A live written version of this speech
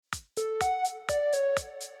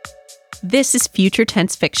This is Future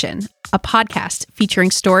Tense Fiction, a podcast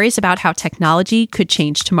featuring stories about how technology could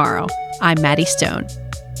change tomorrow. I'm Maddie Stone.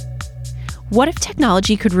 What if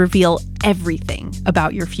technology could reveal everything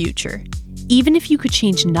about your future? Even if you could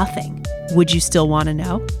change nothing, would you still want to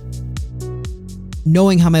know?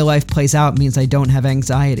 Knowing how my life plays out means I don't have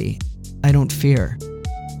anxiety. I don't fear.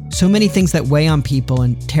 So many things that weigh on people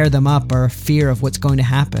and tear them up are a fear of what's going to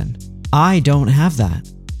happen. I don't have that.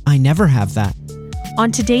 I never have that. On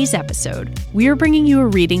today's episode, we are bringing you a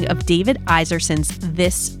reading of David Iserson's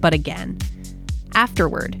This But Again.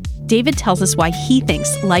 Afterward, David tells us why he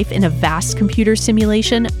thinks life in a vast computer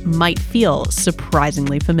simulation might feel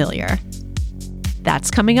surprisingly familiar. That's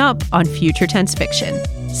coming up on Future Tense Fiction.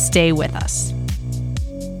 Stay with us.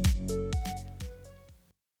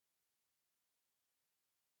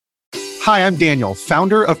 Hi, I'm Daniel,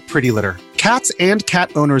 founder of Pretty Litter. Cats and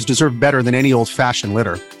cat owners deserve better than any old-fashioned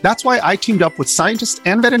litter. That's why I teamed up with scientists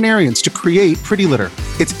and veterinarians to create Pretty Litter.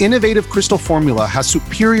 Its innovative crystal formula has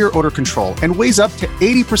superior odor control and weighs up to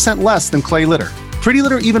 80% less than clay litter. Pretty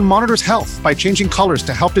Litter even monitors health by changing colors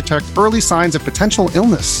to help detect early signs of potential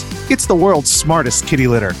illness. It's the world's smartest kitty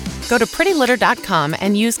litter. Go to prettylitter.com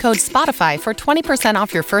and use code SPOTIFY for 20%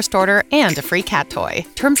 off your first order and a free cat toy.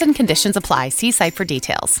 Terms and conditions apply. See site for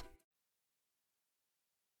details.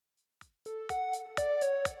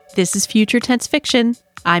 This is Future Tense Fiction.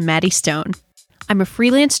 I'm Maddie Stone. I'm a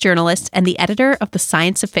freelance journalist and the editor of The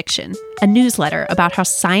Science of Fiction, a newsletter about how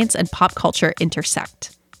science and pop culture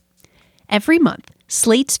intersect. Every month,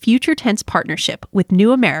 Slate's Future Tense partnership with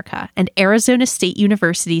New America and Arizona State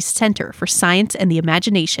University's Center for Science and the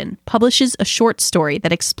Imagination publishes a short story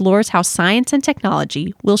that explores how science and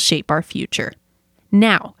technology will shape our future.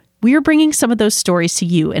 Now, we are bringing some of those stories to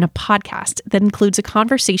you in a podcast that includes a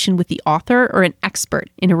conversation with the author or an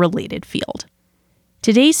expert in a related field.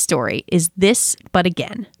 Today's story is This But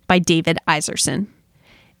Again by David Iserson.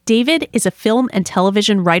 David is a film and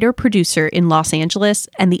television writer-producer in Los Angeles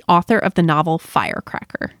and the author of the novel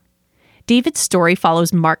Firecracker. David's story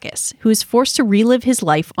follows Marcus, who is forced to relive his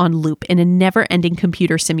life on loop in a never-ending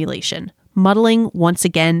computer simulation, muddling once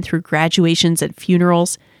again through graduations and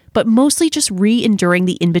funerals, but mostly just re-enduring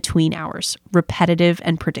the in-between hours, repetitive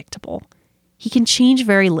and predictable. He can change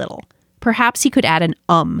very little. Perhaps he could add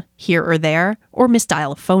an here or there, or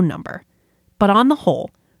misdial a phone number. But on the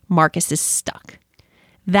whole, Marcus is stuck.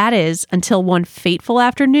 That is, until one fateful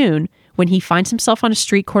afternoon when he finds himself on a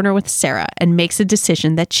street corner with Sarah and makes a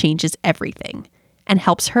decision that changes everything, and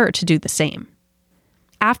helps her to do the same.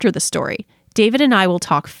 After the story, David and I will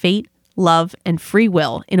talk fate, love, and free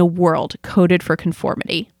will in a world coded for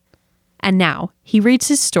conformity. And now, he reads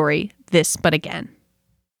his story, This But Again.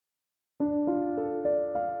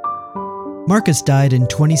 Marcus died in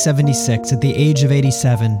 2076 at the age of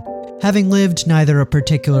 87, having lived neither a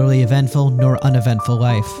particularly eventful nor uneventful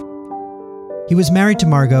life. He was married to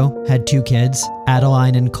Margot, had 2 kids,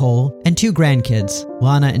 Adeline and Cole, and 2 grandkids,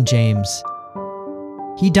 Lana and James.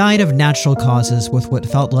 He died of natural causes with what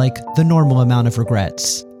felt like the normal amount of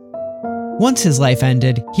regrets. Once his life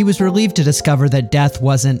ended, he was relieved to discover that death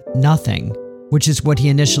wasn't nothing, which is what he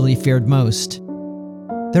initially feared most.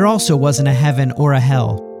 There also wasn't a heaven or a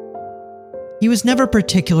hell. He was never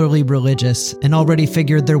particularly religious and already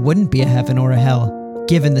figured there wouldn't be a heaven or a hell,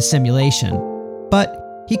 given the simulation.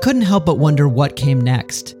 But he couldn't help but wonder what came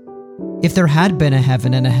next. If there had been a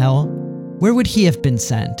heaven and a hell, where would he have been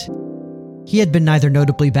sent? He had been neither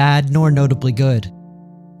notably bad nor notably good.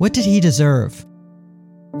 What did he deserve?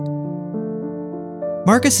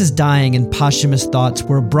 Marcus's dying and posthumous thoughts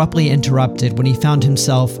were abruptly interrupted when he found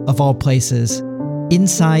himself, of all places,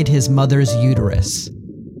 inside his mother's uterus.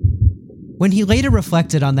 When he later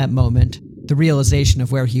reflected on that moment, the realization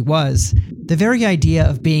of where he was, the very idea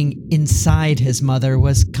of being inside his mother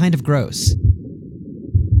was kind of gross.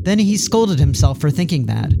 Then he scolded himself for thinking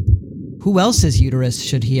that. Who else's uterus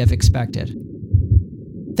should he have expected?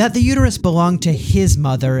 That the uterus belonged to his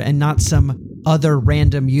mother and not some other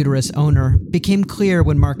random uterus owner became clear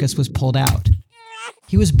when Marcus was pulled out.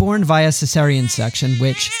 He was born via cesarean section,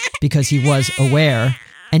 which, because he was aware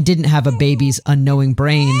and didn't have a baby's unknowing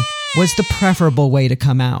brain, was the preferable way to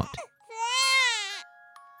come out.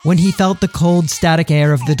 When he felt the cold, static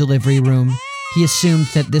air of the delivery room, he assumed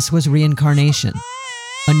that this was reincarnation.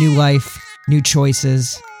 A new life, new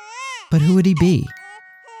choices. But who would he be?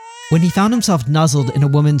 When he found himself nuzzled in a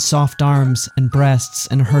woman's soft arms and breasts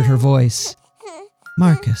and heard her voice,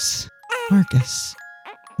 Marcus, Marcus,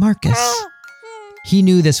 Marcus. He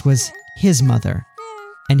knew this was his mother,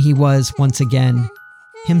 and he was, once again,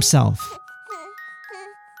 himself.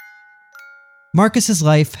 Marcus's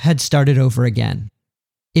life had started over again.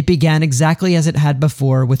 It began exactly as it had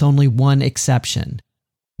before, with only one exception.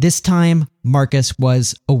 This time, Marcus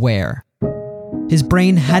was aware. His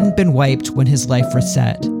brain hadn't been wiped when his life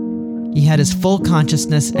reset. He had his full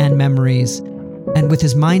consciousness and memories, and with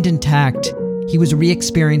his mind intact, he was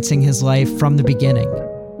re-experiencing his life from the beginning.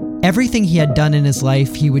 Everything he had done in his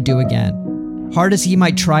life, he would do again. Hard as he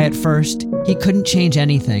might try at first, he couldn't change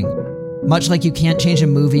anything. Much like you can't change a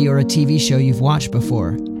movie or a TV show you've watched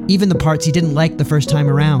before, even the parts he didn't like the first time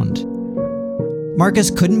around.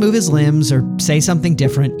 Marcus couldn't move his limbs or say something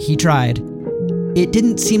different. He tried. It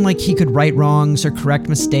didn't seem like he could right wrongs or correct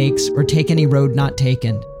mistakes or take any road not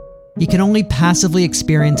taken. He could only passively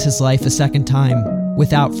experience his life a second time,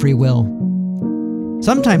 without free will.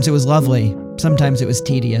 Sometimes it was lovely, sometimes it was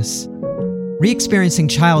tedious. Re-experiencing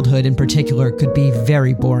childhood in particular could be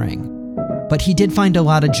very boring. But he did find a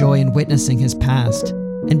lot of joy in witnessing his past,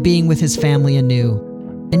 and being with his family anew,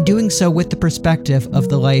 and doing so with the perspective of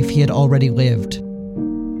the life he had already lived.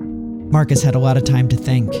 Marcus had a lot of time to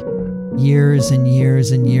think. Years and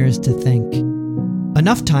years and years to think.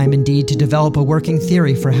 Enough time, indeed, to develop a working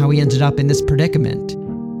theory for how he ended up in this predicament.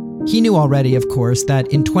 He knew already, of course, that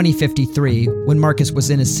in 2053, when Marcus was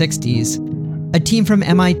in his 60s, a team from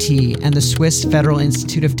MIT and the Swiss Federal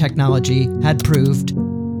Institute of Technology had proved,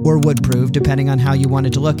 or would prove, depending on how you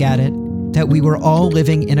wanted to look at it, that we were all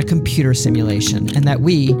living in a computer simulation, and that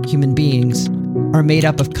we, human beings, are made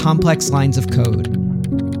up of complex lines of code.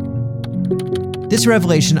 This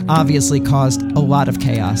revelation obviously caused a lot of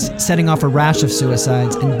chaos, setting off a rash of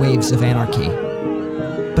suicides and waves of anarchy.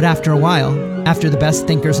 But after a while, after the best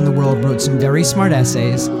thinkers in the world wrote some very smart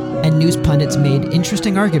essays, and news pundits made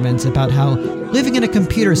interesting arguments about how living in a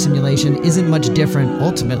computer simulation isn't much different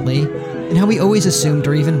ultimately, and how we always assumed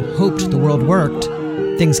or even hoped the world worked,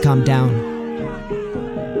 things calmed down.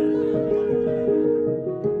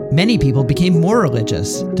 Many people became more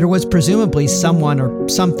religious. There was presumably someone or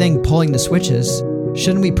something pulling the switches.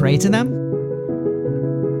 Shouldn't we pray to them?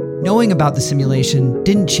 Knowing about the simulation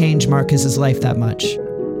didn't change Marcus's life that much.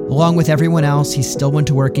 Along with everyone else, he still went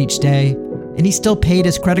to work each day, and he still paid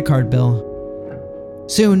his credit card bill.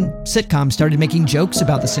 Soon, sitcoms started making jokes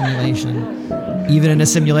about the simulation. Even in a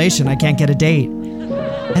simulation, I can't get a date.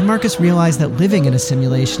 And Marcus realized that living in a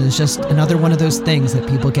simulation is just another one of those things that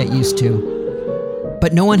people get used to.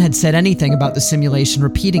 But no one had said anything about the simulation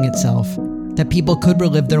repeating itself, that people could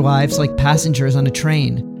relive their lives like passengers on a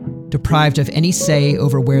train, deprived of any say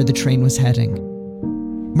over where the train was heading.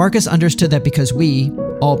 Marcus understood that because we,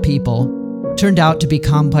 all people, turned out to be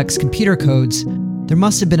complex computer codes, there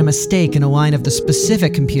must have been a mistake in a line of the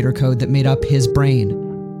specific computer code that made up his brain.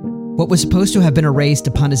 What was supposed to have been erased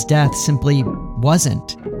upon his death simply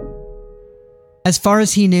wasn't. As far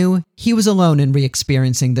as he knew, he was alone in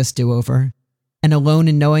re-experiencing this do-over, and alone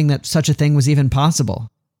in knowing that such a thing was even possible.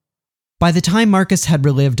 By the time Marcus had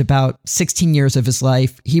relived about 16 years of his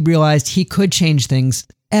life, he realized he could change things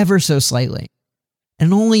ever so slightly.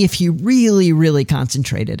 And only if he really, really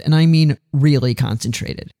concentrated, and I mean really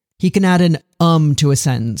concentrated. He can add an to a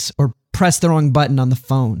sentence, or press the wrong button on the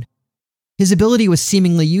phone. His ability was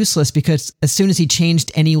seemingly useless because as soon as he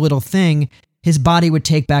changed any little thing, his body would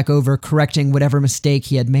take back over, correcting whatever mistake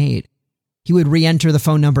he had made. He would re-enter the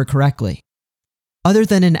phone number correctly. Other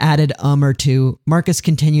than an added or two, Marcus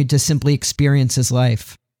continued to simply experience his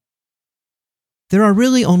life. There are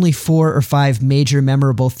really only 4 or 5 major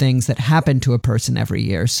memorable things that happen to a person every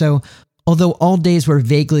year, so although all days were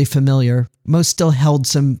vaguely familiar, most still held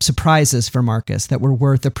some surprises for Marcus that were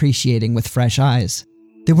worth appreciating with fresh eyes.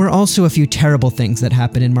 There were also a few terrible things that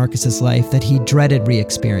happened in Marcus's life that he dreaded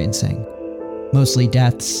re-experiencing. Mostly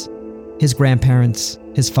deaths, his grandparents,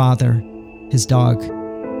 his father, his dog.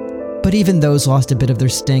 But even those lost a bit of their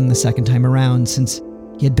sting the second time around, since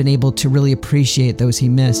he had been able to really appreciate those he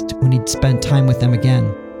missed when he'd spent time with them again.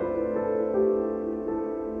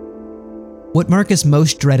 What Marcus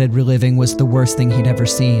most dreaded reliving was the worst thing he'd ever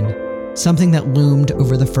seen, something that loomed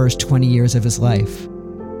over the first 20 years of his life.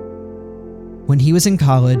 When he was in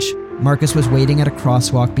college, Marcus was waiting at a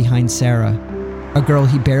crosswalk behind Sarah, a girl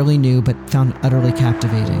he barely knew but found utterly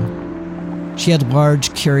captivating. She had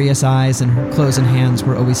large, curious eyes, and her clothes and hands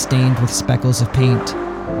were always stained with speckles of paint.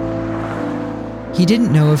 He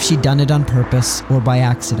didn't know if she'd done it on purpose or by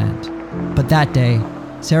accident, but that day,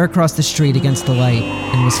 Sarah crossed the street against the light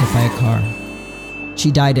and was hit by a car.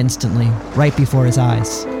 She died instantly, right before his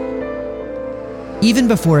eyes. Even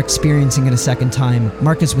before experiencing it a second time,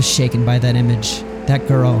 Marcus was shaken by that image, that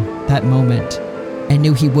girl, that moment, and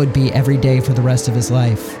knew he would be every day for the rest of his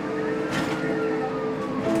life.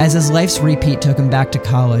 As his life's repeat took him back to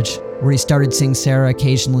college, where he started seeing Sarah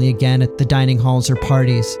occasionally again at the dining halls or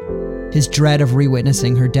parties, his dread of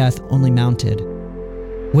re-witnessing her death only mounted.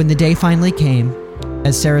 When the day finally came,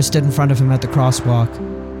 as Sarah stood in front of him at the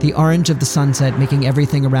crosswalk, the orange of the sunset making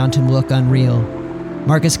everything around him look unreal,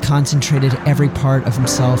 Marcus concentrated every part of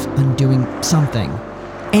himself on doing something,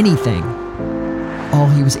 anything. All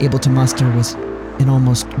he was able to muster was an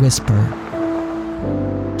almost whisper,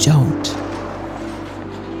 "Don't."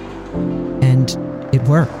 And it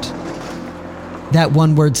worked. That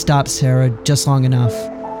one word stopped Sarah just long enough.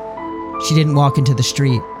 She didn't walk into the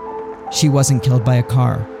street. She wasn't killed by a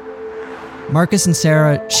car. Marcus and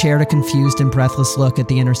Sarah shared a confused and breathless look at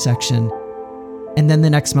the intersection, and then the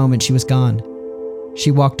next moment she was gone.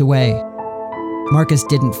 She walked away. Marcus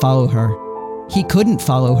didn't follow her. He couldn't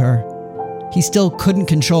follow her. He still couldn't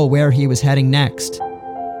control where he was heading next.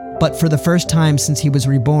 But for the first time since he was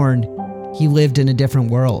reborn, he lived in a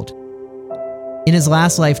different world. In his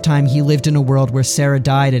last lifetime, he lived in a world where Sarah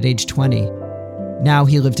died at age 20. Now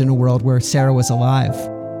he lived in a world where Sarah was alive.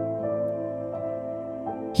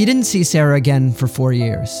 He didn't see Sarah again for 4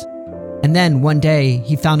 years. And then, one day,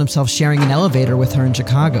 he found himself sharing an elevator with her in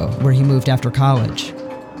Chicago, where he moved after college.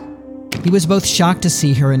 He was both shocked to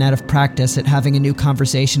see her and out of practice at having a new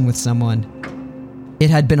conversation with someone. It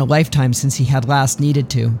had been a lifetime since he had last needed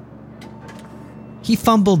to. He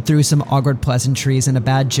fumbled through some awkward pleasantries and a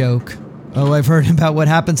bad joke. "Oh, I've heard about what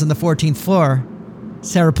happens on the 14th floor."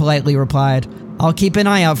 Sarah politely replied, "I'll keep an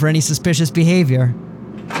eye out for any suspicious behavior."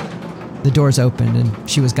 The doors opened and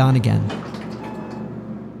she was gone again.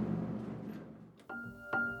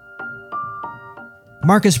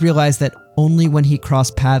 Marcus realized that only when he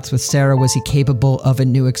crossed paths with Sarah was he capable of a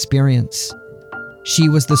new experience. She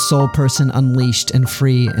was the sole person unleashed and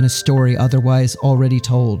free in a story otherwise already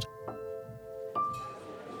told.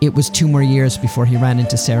 It was 2 more years before he ran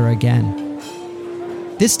into Sarah again.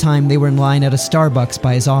 This time they were in line at a Starbucks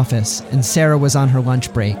by his office, and Sarah was on her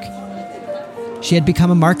lunch break. She had become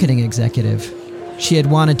a marketing executive. She had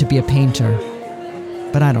wanted to be a painter.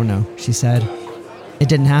 "But I don't know," she said. "It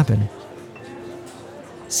didn't happen."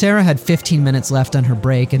 Sarah had 15 minutes left on her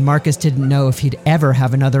break, and Marcus didn't know if he'd ever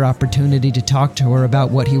have another opportunity to talk to her about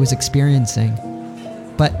what he was experiencing,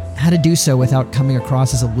 but how to do so without coming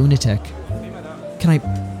across as a lunatic. "Can I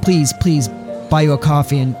please buy you a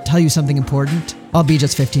coffee and tell you something important? I'll be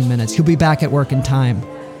just 15 minutes. You'll be back at work in time."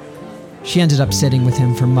 She ended up sitting with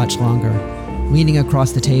him for much longer, leaning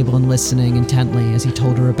across the table and listening intently as he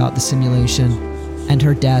told her about the simulation and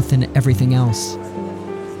her death and everything else.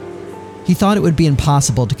 He thought it would be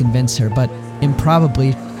impossible to convince her, but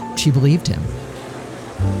improbably, she believed him.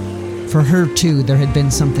 For her, too, there had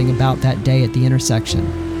been something about that day at the intersection.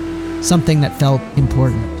 Something that felt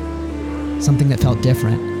important. Something that felt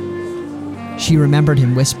different. She remembered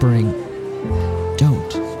him whispering,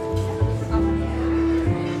 "Don't."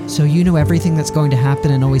 "So you know everything that's going to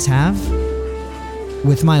happen and always have?"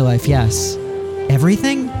 "With my life, yes."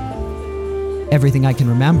 "Everything?" "Everything I can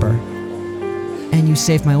remember." "And you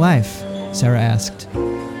saved my life?" Sarah asked.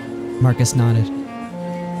 Marcus nodded.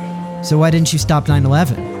 "So why didn't you stop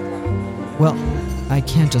 9/11? "Well, I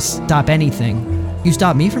can't just stop anything. You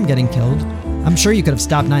stopped me from getting killed. I'm sure you could have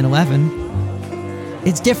stopped 9/11.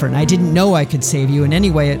 It's different. I didn't know I could save you, and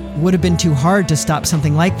anyway, it would have been too hard to stop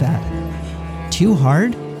something like that." "Too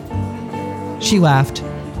hard?" She laughed.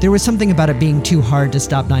 There was something about it being too hard to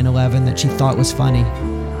stop 9/11 that she thought was funny.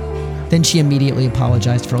 Then she immediately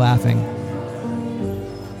apologized for laughing.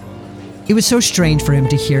 It was so strange for him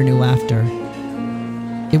to hear new laughter.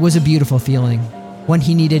 It was a beautiful feeling, one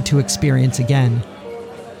he needed to experience again.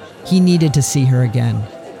 He needed to see her again.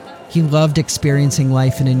 He loved experiencing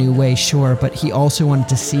life in a new way, sure, but he also wanted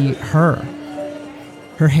to see her.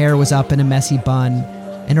 Her hair was up in a messy bun,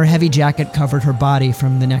 and her heavy jacket covered her body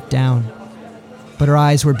from the neck down. But her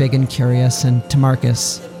eyes were big and curious, and to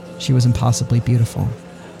Marcus, she was impossibly beautiful.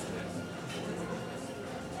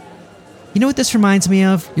 "You know what this reminds me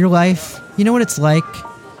of? Your life? You know what it's like?"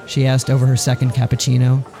 she asked over her second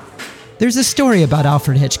cappuccino. "There's a story about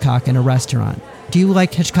Alfred Hitchcock in a restaurant. Do you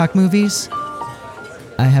like Hitchcock movies?"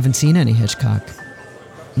 "I haven't seen any Hitchcock."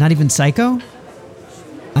 "Not even Psycho?"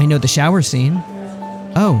 "I know the shower scene."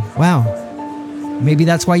 "Oh, wow. Maybe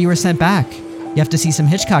that's why you were sent back. You have to see some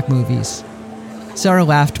Hitchcock movies." Sarah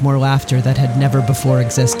laughed more laughter that had never before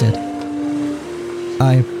existed.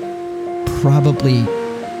 "I probably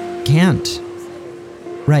can't."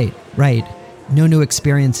 Right. No new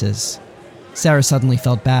experiences." Sarah suddenly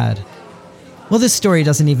felt bad. "Well, this story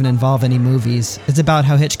doesn't even involve any movies. It's about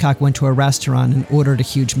how Hitchcock went to a restaurant and ordered a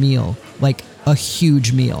huge meal. Like, a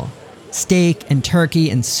huge meal. Steak and turkey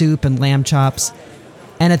and soup and lamb chops.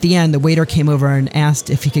 And at the end, the waiter came over and asked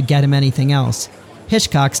if he could get him anything else.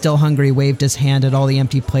 Hitchcock, still hungry, waved his hand at all the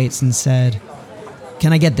empty plates and said,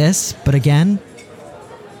 "Can I get this, but again?"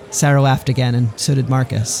 Sarah laughed again, and so did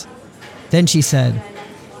Marcus. Then she said,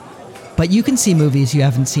 "But you can see movies you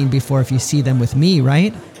haven't seen before if you see them with me,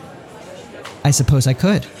 right?" "I suppose I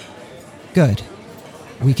could." "Good.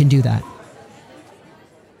 We can do that."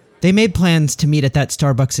 They made plans to meet at that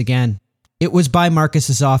Starbucks again. It was by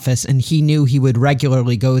Marcus's office, and he knew he would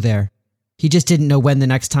regularly go there. He just didn't know when the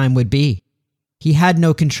next time would be. He had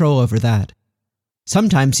no control over that.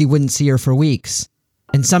 Sometimes he wouldn't see her for weeks,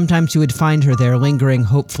 and sometimes he would find her there lingering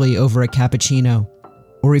hopefully over a cappuccino,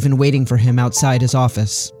 or even waiting for him outside his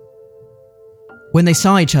office. When they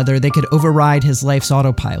saw each other, they could override his life's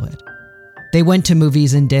autopilot. They went to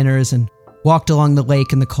movies and dinners and walked along the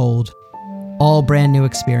lake in the cold. All brand new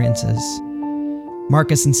experiences.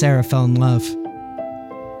 Marcus and Sarah fell in love.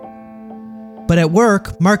 But at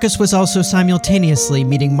work, Marcus was also simultaneously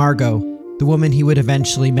meeting Margot, the woman he would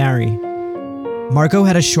eventually marry. Margot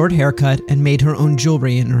had a short haircut and made her own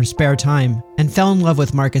jewelry in her spare time, and fell in love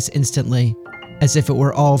with Marcus instantly, as if it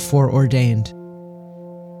were all foreordained.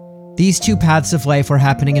 These two paths of life were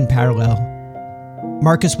happening in parallel.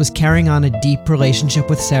 Marcus was carrying on a deep relationship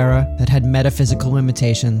with Sarah that had metaphysical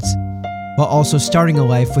limitations, while also starting a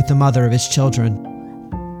life with the mother of his children.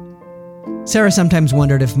 Sarah sometimes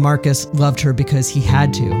wondered if Marcus loved her because he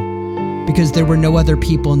had to, because there were no other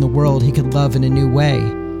people in the world he could love in a new way.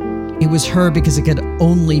 It was her because it could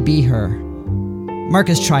only be her.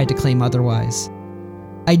 Marcus tried to claim otherwise.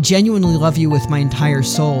 "I genuinely love you with my entire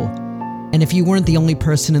soul, and if you weren't the only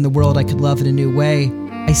person in the world I could love in a new way,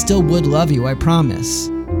 I still would love you, I promise.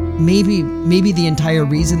 Maybe the entire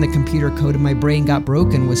reason the computer code in my brain got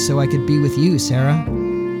broken was so I could be with you, Sarah."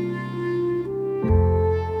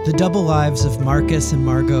 The double lives of Marcus and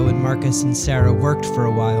Margot and Marcus and Sarah worked for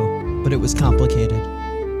a while, but it was complicated.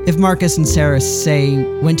 If Marcus and Sarah, say,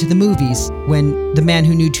 went to the movies when The Man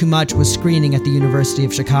Who Knew Too Much was screening at the University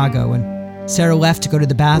of Chicago and Sarah left to go to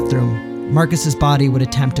the bathroom, Marcus's body would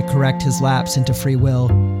attempt to correct his lapse into free will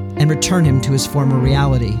and return him to his former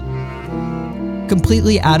reality.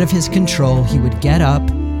 Completely out of his control, he would get up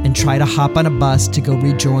and try to hop on a bus to go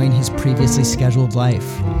rejoin his previously scheduled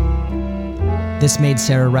life. This made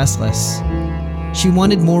Sarah restless. She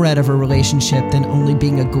wanted more out of her relationship than only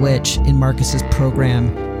being a glitch in Marcus's program,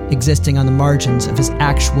 existing on the margins of his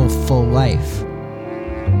actual full life.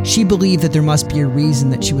 She believed that there must be a reason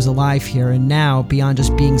that she was alive here and now, beyond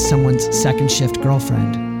just being someone's second shift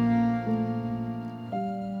girlfriend.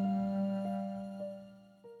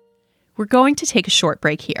 We're going to take a short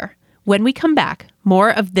break here. When we come back, more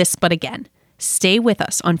of This But Again. Stay with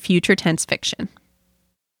us on Future Tense Fiction.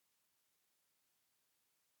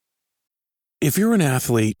 If you're an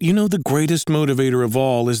athlete, you know the greatest motivator of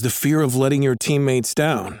all is the fear of letting your teammates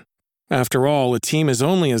down. After all, a team is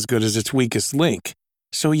only as good as its weakest link.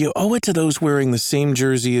 So you owe it to those wearing the same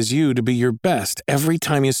jersey as you to be your best every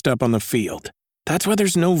time you step on the field. That's why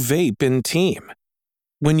there's no vape in team.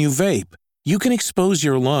 When you vape, you can expose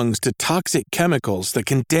your lungs to toxic chemicals that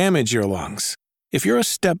can damage your lungs. If you're a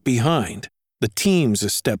step behind, the team's a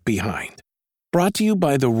step behind. Brought to you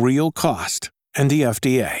by The Real Cost and the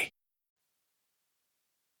FDA.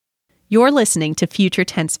 You're listening to Future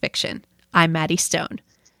Tense Fiction. I'm Maddie Stone.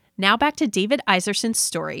 Now back to David Iserson's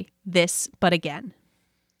story, This But Again.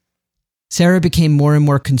 Sarah became more and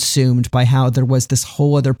more consumed by how there was this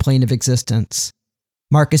whole other plane of existence,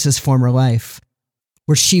 Marcus's former life,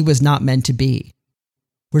 where she was not meant to be,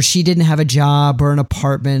 where she didn't have a job or an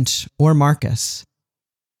apartment or Marcus,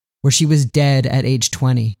 where she was dead at age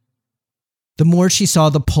 20. The more she saw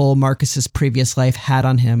the pull Marcus's previous life had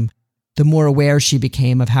on him, the more aware she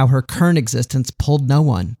became of how her current existence pulled no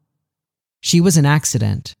one. She was an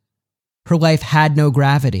accident. Her life had no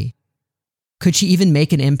gravity. Could she even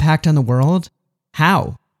make an impact on the world?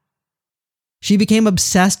 How? She became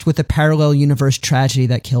obsessed with the parallel universe tragedy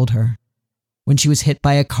that killed her, when she was hit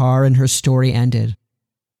by a car and her story ended.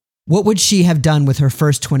 What would she have done with her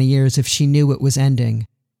first 20 years if she knew it was ending?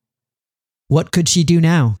 What could she do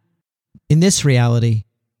now, in this reality,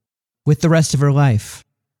 with the rest of her life,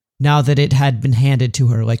 now that it had been handed to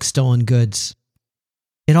her like stolen goods?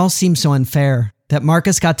 It all seemed so unfair that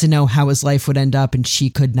Marcus got to know how his life would end up and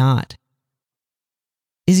she could not.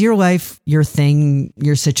 Is your life, your thing,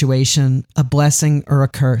 your situation, a blessing or a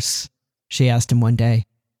curse? She asked him one day.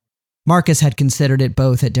 Marcus had considered it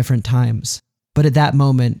both at different times, but at that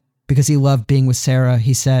moment, because he loved being with Sarah,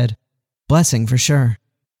 he said, "Blessing for sure.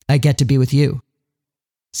 I get to be with you."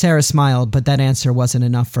 Sarah smiled, but that answer wasn't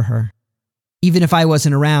enough for her. "Even if I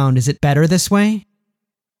wasn't around, is it better this way?"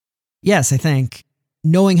 "Yes, I think.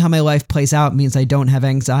 Knowing how my life plays out means I don't have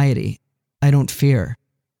anxiety. I don't fear.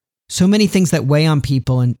 So many things that weigh on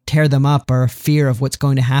people and tear them up are a fear of what's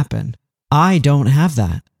going to happen. I don't have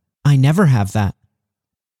that. I never have that.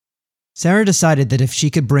 Sarah decided that if she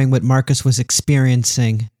could bring what Marcus was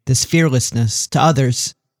experiencing, this fearlessness, to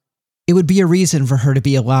others, it would be a reason for her to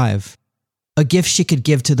be alive, a gift she could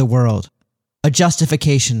give to the world, a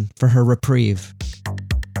justification for her reprieve.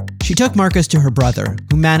 She took Marcus to her brother,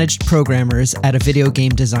 who managed programmers at a video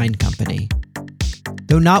game design company.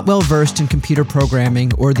 Though not well versed in computer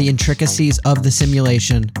programming or the intricacies of the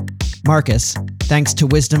simulation, Marcus, thanks to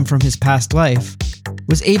wisdom from his past life,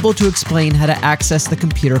 was able to explain how to access the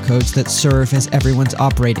computer codes that serve as everyone's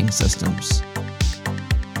operating systems.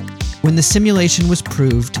 When the simulation was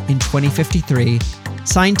proved in 2053,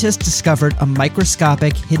 scientists discovered a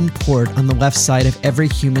microscopic hidden port on the left side of every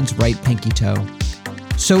human's right pinky toe.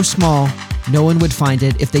 So small, no one would find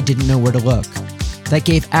it if they didn't know where to look. That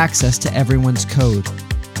gave access to everyone's code.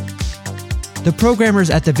 The programmers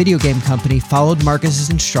at the video game company followed Marcus's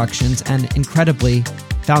instructions and, incredibly,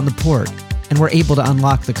 found the port and were able to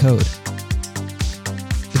unlock the code.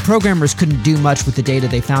 The programmers couldn't do much with the data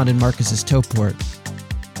they found in Marcus's toe port.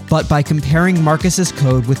 But by comparing Marcus's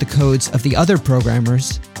code with the codes of the other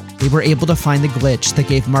programmers, they were able to find the glitch that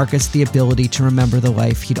gave Marcus the ability to remember the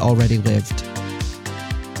life he'd already lived.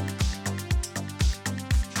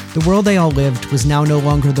 The world they all lived was now no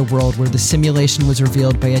longer the world where the simulation was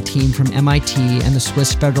revealed by a team from MIT and the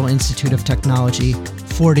Swiss Federal Institute of Technology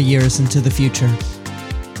 40 years into the future.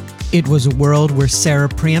 It was a world where Sarah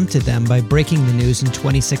preempted them by breaking the news in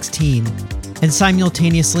 2016 and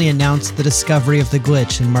simultaneously announced the discovery of the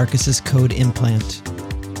glitch in Marcus's code implant.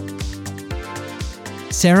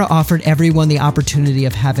 Sarah offered everyone the opportunity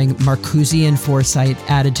of having Marcusian foresight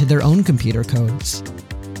added to their own computer codes.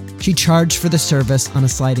 She charged for the service on a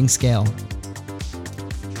sliding scale.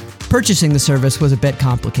 Purchasing the service was a bit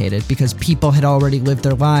complicated because people had already lived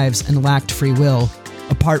their lives and lacked free will,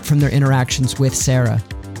 apart from their interactions with Sarah.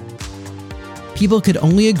 People could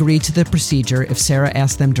only agree to the procedure if Sarah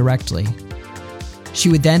asked them directly. She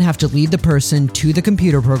would then have to lead the person to the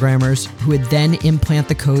computer programmers, who would then implant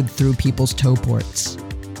the code through people's toe ports.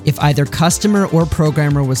 If either customer or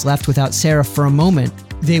programmer was left without Sarah for a moment,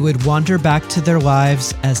 they would wander back to their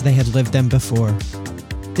lives as they had lived them before.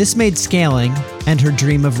 This made scaling, and her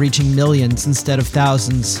dream of reaching millions instead of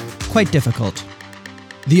thousands, quite difficult.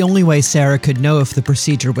 The only way Sarah could know if the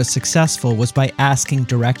procedure was successful was by asking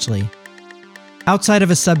directly. Outside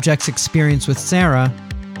of a subject's experience with Sarah,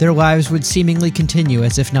 their lives would seemingly continue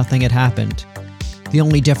as if nothing had happened. The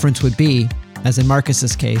only difference would be, as in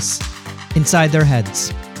Marcus's case, inside their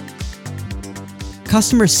heads.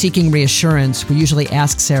 Customers seeking reassurance would usually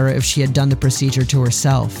ask Sarah if she had done the procedure to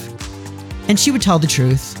herself. And she would tell the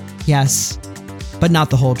truth, yes, but not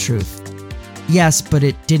the whole truth. Yes, but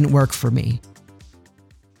it didn't work for me.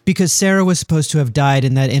 Because Sarah was supposed to have died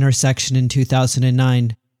in that intersection in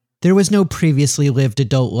 2009, there was no previously lived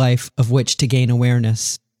adult life of which to gain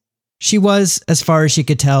awareness. She was, as far as she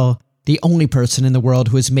could tell, the only person in the world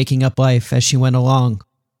who was making up life as she went along.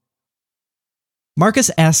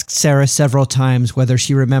 Marcus asked Sarah several times whether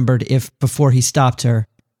she remembered if, before he stopped her,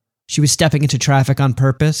 she was stepping into traffic on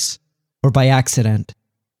purpose or by accident.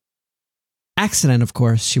 Accident, of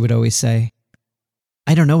course, she would always say.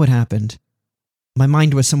 I don't know what happened. My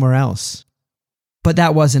mind was somewhere else. But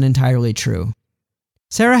that wasn't entirely true.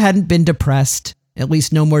 Sarah hadn't been depressed, at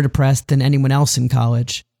least no more depressed than anyone else in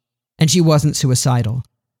college, and she wasn't suicidal.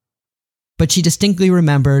 But she distinctly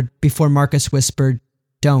remembered, before Marcus whispered,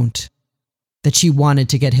 "Don't," that she wanted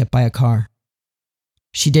to get hit by a car.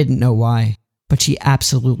 She didn't know why, but she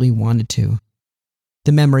absolutely wanted to.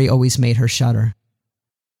 The memory always made her shudder.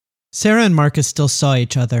 Sarah and Marcus still saw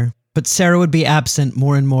each other, but Sarah would be absent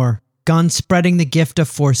more and more, gone spreading the gift of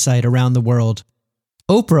foresight around the world.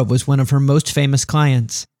 Oprah was one of her most famous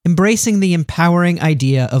clients, embracing the empowering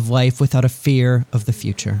idea of life without a fear of the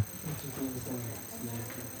future.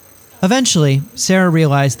 Eventually, Sarah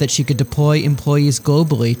realized that she could deploy employees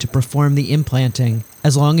globally to perform the implanting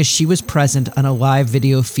as long as she was present on a live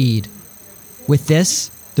video feed. With this,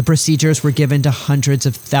 the procedures were given to hundreds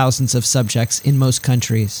of thousands of subjects in most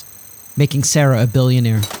countries, making Sarah a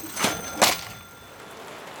billionaire.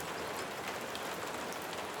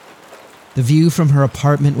 The view from her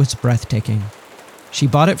apartment was breathtaking. She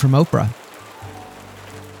bought it from Oprah.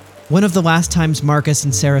 One of the last times Marcus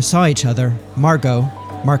and Sarah saw each other, Margot,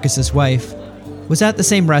 Marcus's wife, was at the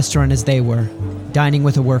same restaurant as they were, dining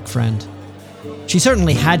with a work friend. She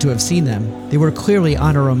certainly had to have seen them. They were clearly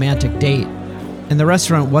on a romantic date, and the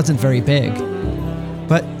restaurant wasn't very big.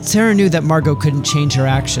 But Sarah knew that Margot couldn't change her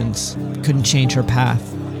actions, couldn't change her path.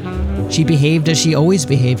 She behaved as she always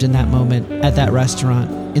behaved in that moment at that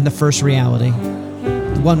restaurant, in the first reality,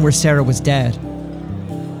 the one where Sarah was dead.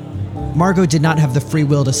 Margot did not have the free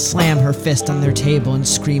will to slam her fist on their table and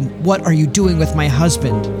scream, "What are you doing with my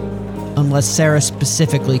husband?" unless Sarah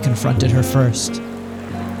specifically confronted her first.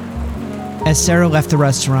 As Sarah left the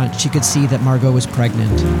restaurant, she could see that Margot was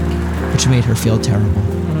pregnant, which made her feel terrible.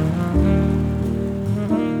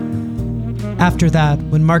 After that,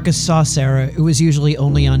 when Marcus saw Sarah, it was usually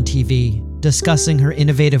only on TV, discussing her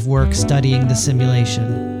innovative work studying the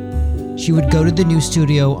simulation. She would go to the new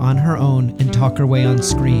studio on her own and talk her way on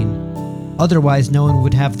screen. Otherwise, no one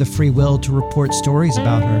would have the free will to report stories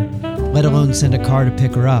about her, let alone send a car to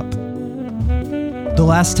pick her up. The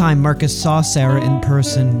last time Marcus saw Sarah in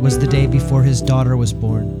person was the day before his daughter was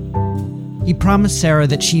born. He promised Sarah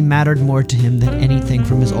that she mattered more to him than anything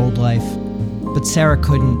from his old life, but Sarah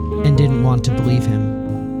couldn't and didn't want to believe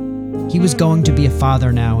him. He was going to be a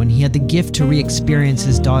father now, and he had the gift to re-experience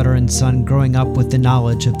his daughter and son growing up with the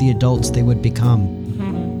knowledge of the adults they would become.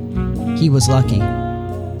 He was lucky.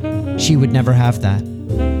 She would never have that.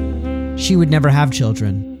 She would never have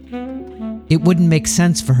children. It wouldn't make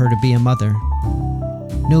sense for her to be a mother.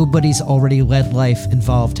 Nobody's already led life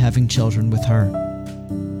involved having children with her.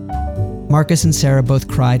 Marcus and Sarah both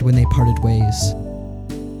cried when they parted ways.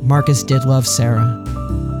 Marcus did love Sarah,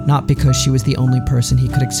 not because she was the only person he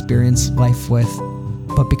could experience life with,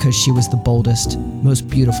 but because she was the boldest, most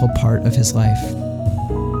beautiful part of his life.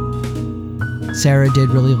 Sarah did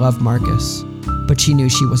really love Marcus, but she knew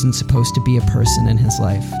she wasn't supposed to be a person in his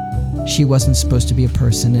life. She wasn't supposed to be a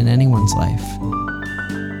person in anyone's life.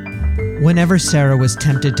 Whenever Sarah was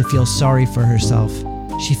tempted to feel sorry for herself,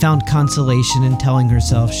 she found consolation in telling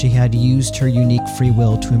herself she had used her unique free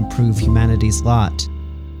will to improve humanity's lot.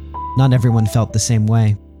 Not everyone felt the same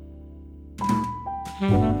way.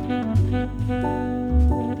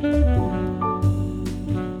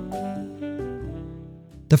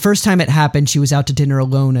 The first time it happened, she was out to dinner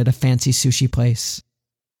alone at a fancy sushi place.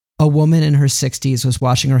 A woman in her 60s was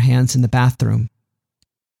washing her hands in the bathroom.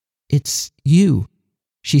 "It's you,"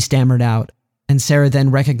 she stammered out, and Sarah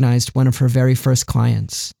then recognized one of her very first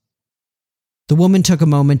clients. The woman took a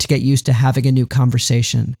moment to get used to having a new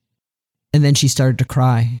conversation, and then she started to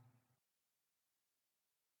cry.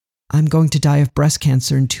 "I'm going to die of breast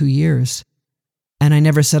cancer in 2 years, and I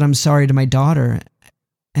never said I'm sorry to my daughter,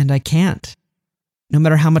 and I can't, no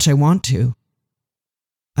matter how much I want to.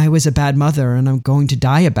 I was a bad mother, and I'm going to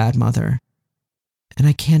die a bad mother, and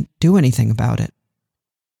I can't do anything about it."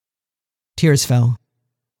 Tears fell,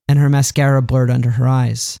 and her mascara blurred under her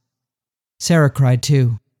eyes. Sarah cried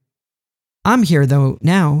too. "I'm here, though,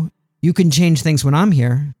 now. You can change things when I'm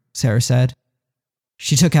here," Sarah said.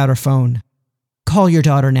 She took out her phone. "Call your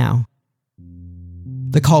daughter now."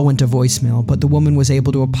 The call went to voicemail, but the woman was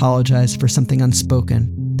able to apologize for something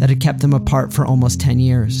unspoken that had kept them apart for almost 10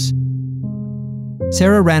 years.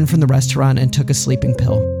 Sarah ran from the restaurant and took a sleeping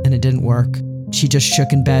pill, and it didn't work. She just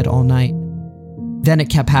shook in bed all night. Then it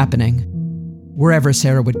kept happening, wherever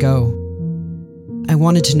Sarah would go. "I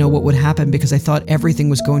wanted to know what would happen because I thought everything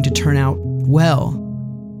was going to turn out well.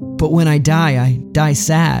 But when I die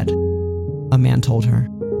sad," a man told her.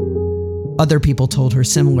 Other people told her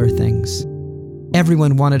similar things.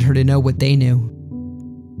 Everyone wanted her to know what they knew.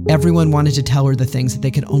 Everyone wanted to tell her the things that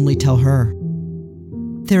they could only tell her.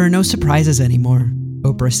 "There are no surprises anymore,"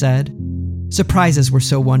 Oprah said. "Surprises were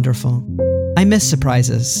so wonderful. I miss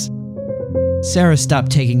surprises." Sarah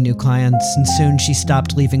stopped taking new clients, and soon she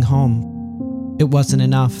stopped leaving home. It wasn't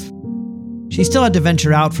enough. She still had to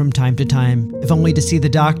venture out from time to time, if only to see the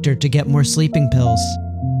doctor to get more sleeping pills.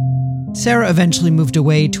 Sarah eventually moved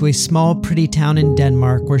away to a small, pretty town in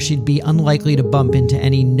Denmark where she'd be unlikely to bump into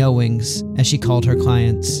any knowings, as she called her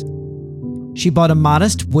clients. She bought a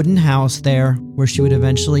modest wooden house there where she would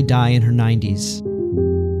eventually die in her 90s.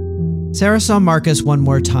 Sarah saw Marcus one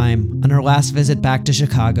more time on her last visit back to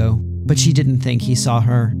Chicago, but she didn't think he saw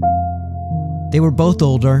her. They were both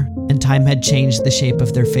older, and time had changed the shape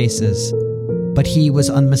of their faces, but he was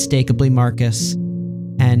unmistakably Marcus,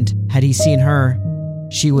 and had he seen her,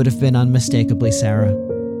 she would have been unmistakably Sarah.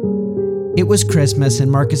 It was Christmas,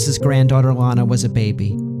 and Marcus's granddaughter Lana was a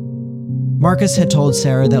baby. Marcus had told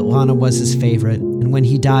Sarah that Lana was his favorite, and when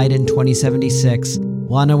he died in 2076,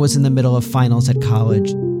 Lana was in the middle of finals at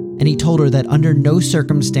college, and he told her that under no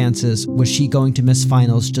circumstances was she going to miss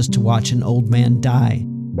finals just to watch an old man die.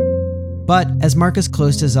 But as Marcus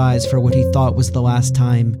closed his eyes for what he thought was the last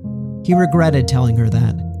time, he regretted telling her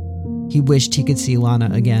that. He wished he could see Lana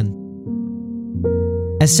again.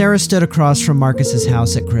 As Sarah stood across from Marcus's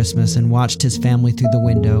house at Christmas and watched his family through the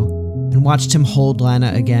window, and watched him hold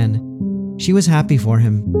Lana again, she was happy for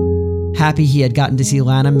him. Happy he had gotten to see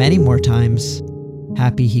Lana many more times.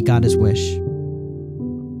 Happy he got his wish.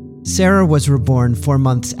 Sarah was reborn 4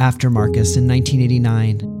 months after Marcus in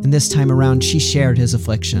 1989, and this time around she shared his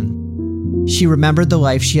affliction. She remembered the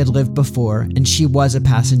life she had lived before, and she was a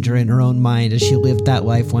passenger in her own mind as she lived that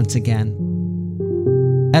life once again.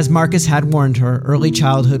 As Marcus had warned her, early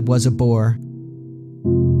childhood was a bore,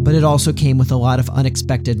 but it also came with a lot of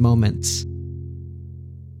unexpected moments.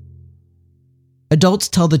 Adults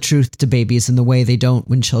tell the truth to babies in the way they don't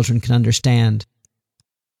when children can understand.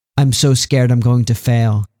 "I'm so scared I'm going to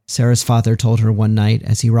fail," Sarah's father told her one night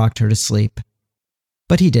as he rocked her to sleep.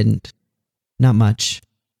 But he didn't. Not much.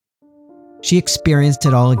 She experienced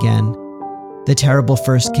it all again. The terrible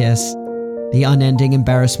first kiss, the unending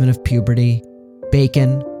embarrassment of puberty,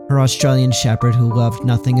 Bacon, her Australian shepherd who loved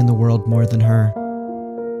nothing in the world more than her.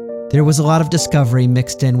 There was a lot of discovery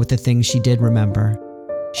mixed in with the things she did remember.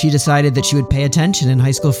 She decided that she would pay attention in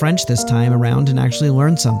high school French this time around and actually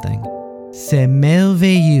learn something. C'est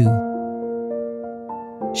merveilleux.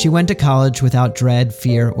 She went to college without dread,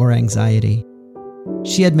 fear, or anxiety.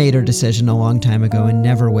 She had made her decision a long time ago and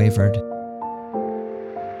never wavered.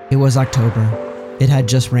 It was October. It had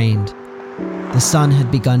just rained. The sun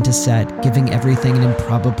had begun to set, giving everything an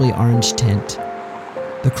improbably orange tint.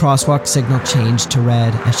 The crosswalk signal changed to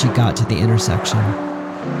red as she got to the intersection.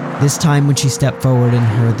 This time when she stepped forward and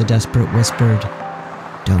heard the desperate whispered,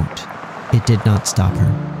 "Don't." It did not stop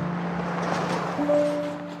her.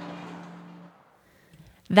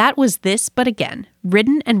 That was This But Again,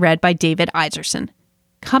 written and read by David Iserson.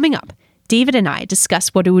 Coming up, David and I discuss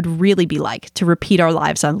what it would really be like to repeat our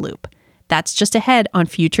lives on loop. That's just ahead on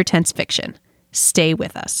Future Tense Fiction. Stay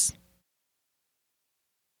with us.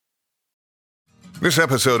 This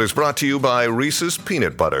episode is brought to you by Reese's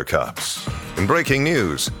Peanut Butter Cups. In breaking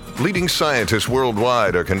news, leading scientists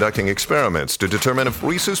worldwide are conducting experiments to determine if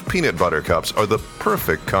Reese's Peanut Butter Cups are the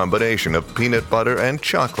perfect combination of peanut butter and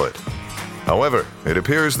chocolate. However, it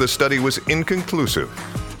appears the study was inconclusive,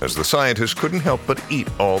 as the scientists couldn't help but eat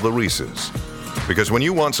all the Reese's. Because when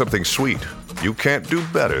you want something sweet, you can't do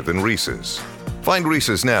better than Reese's. Find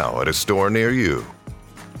Reese's now at a store near you.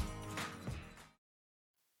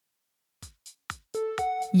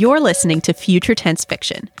 You're listening to Future Tense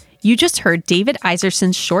Fiction. You just heard David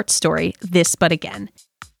Iserson's short story, This But Again.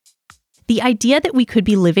 The idea that we could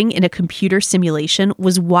be living in a computer simulation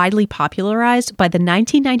was widely popularized by the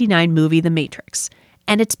 1999 movie The Matrix,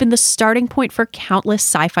 and it's been the starting point for countless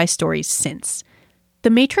sci-fi stories since. The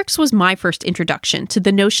Matrix was my first introduction to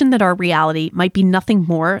the notion that our reality might be nothing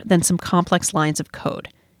more than some complex lines of code.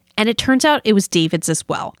 And it turns out it was David's as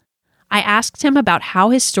well. I asked him about how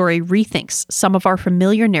his story rethinks some of our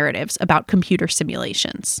familiar narratives about computer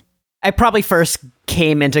simulations. I probably first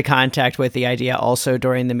came into contact with the idea also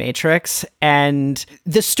during The Matrix, and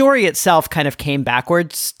the story itself kind of came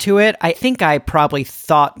backwards to it. I think I probably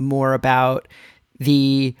thought more about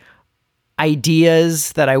the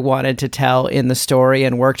ideas that I wanted to tell in the story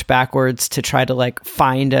and worked backwards to try to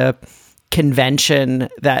find a convention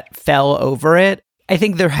that fell over it. I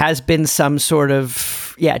think there has been some sort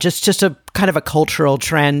of, just a kind of a cultural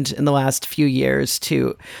trend in the last few years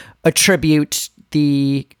to attribute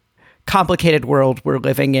the complicated world we're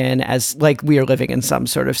living in as like we are living in some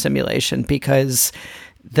sort of simulation, because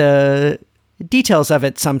the details of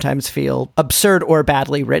it sometimes feel absurd or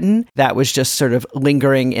badly written. That was just sort of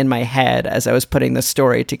lingering in my head as I was putting the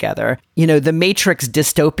story together. You know, the Matrix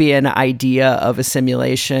dystopian idea of a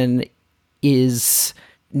simulation is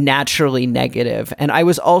naturally negative. And I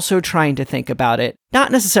was also trying to think about it,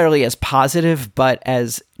 not necessarily as positive, but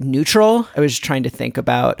as neutral. I was trying to think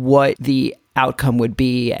about what the outcome would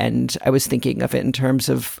be. And I was thinking of it in terms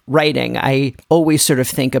of writing. I always sort of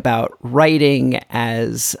think about writing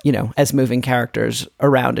as, as moving characters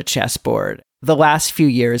around a chessboard. The last few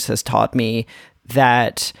years has taught me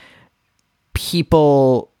that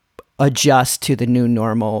people adjust to the new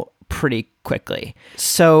normal pretty quickly.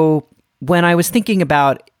 So when I was thinking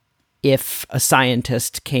about if a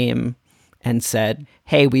scientist came and said,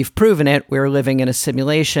 hey, we've proven it, we're living in a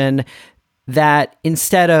simulation, that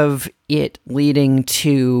instead of it leading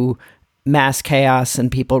to mass chaos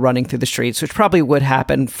and people running through the streets, which probably would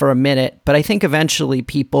happen for a minute, but I think eventually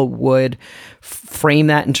people would frame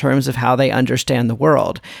that in terms of how they understand the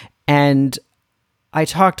world. And I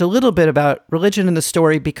talked a little bit about religion in the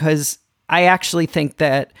story because I actually think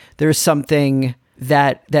that there's something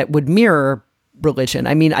that would mirror religion.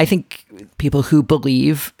 I mean, I think people who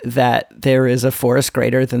believe that there is a force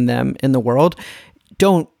greater than them in the world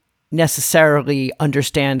don't necessarily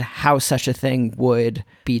understand how such a thing would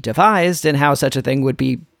be devised and how such a thing would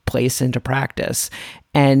be placed into practice.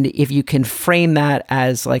 And if you can frame that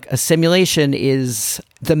as like a simulation is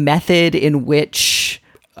the method in which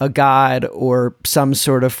a god or some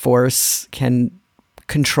sort of force can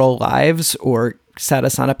control lives or set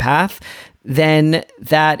us on a path, then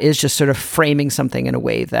that is just sort of framing something in a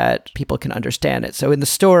way that people can understand it. So in the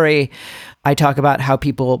story, I talk about how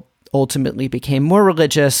people ultimately became more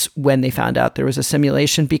religious when they found out there was a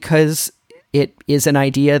simulation, because it is an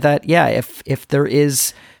idea that, yeah, if there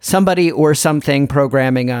is somebody or something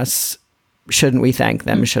programming us, shouldn't we thank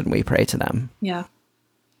them? Shouldn't we pray to them? Yeah.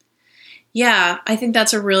 Yeah, I think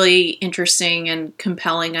that's a really interesting and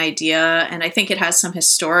compelling idea. And I think it has some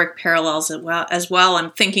historic parallels as well.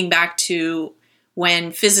 I'm thinking back to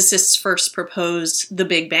when physicists first proposed the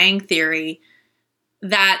Big Bang Theory.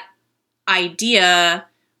 That idea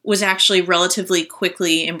was actually relatively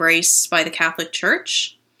quickly embraced by the Catholic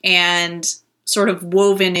Church and sort of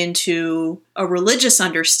woven into a religious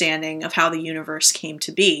understanding of how the universe came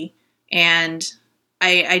to be. And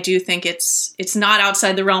I do think it's not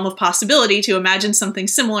outside the realm of possibility to imagine something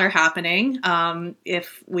similar happening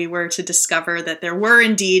if we were to discover that there were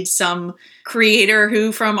indeed some creator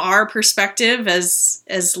who, from our perspective as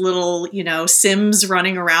little, Sims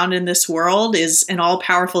running around in this world, is an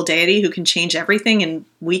all-powerful deity who can change everything and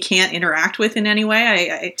we can't interact with in any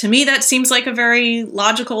way. To me, that seems like a very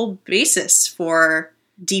logical basis for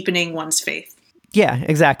deepening one's faith. Yeah,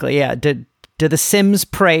 exactly. Yeah. Do the Sims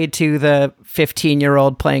pray to the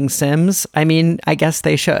 15-year-old playing Sims? I mean, I guess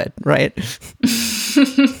they should, right?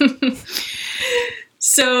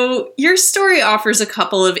 So your story offers a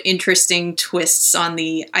couple of interesting twists on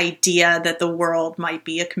the idea that the world might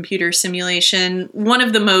be a computer simulation. One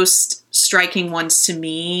of the most striking ones to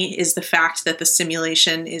me is the fact that the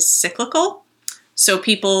simulation is cyclical. So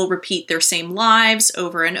people repeat their same lives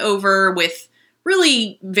over and over with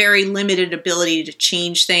really very limited ability to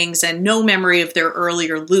change things and no memory of their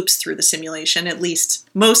earlier loops through the simulation, at least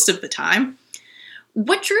most of the time.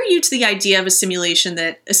 What drew you to the idea of a simulation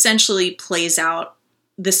that essentially plays out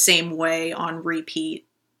the same way on repeat?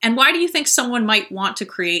 And why do you think someone might want to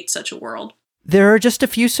create such a world? There are just a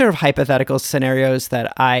few sort of hypothetical scenarios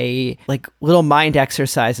that like little mind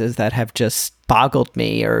exercises that have just boggled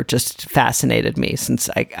me or just fascinated me since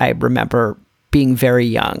I remember being very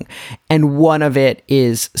young. And one of it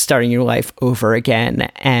is starting your life over again.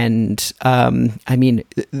 And I mean,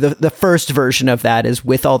 the first version of that is,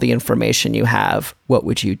 with all the information you have, what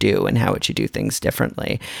would you do and how would you do things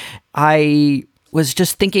differently? I was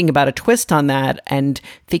just thinking about a twist on that and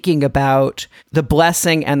thinking about the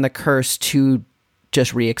blessing and the curse to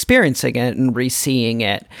just re-experiencing it and re-seeing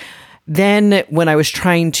it. Then when I was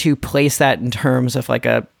trying to place that in terms of like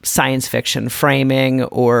a science fiction framing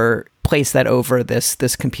or place that over this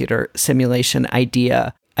computer simulation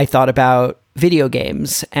idea, I thought about video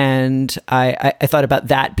games, and I thought about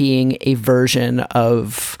that being a version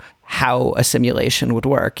of how a simulation would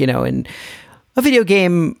work. In a video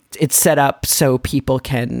game, it's set up so people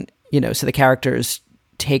can, so the characters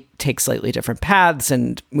take slightly different paths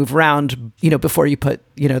and move around. Before you put,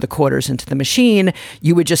 the quarters into the machine,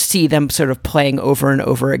 you would just see them sort of playing over and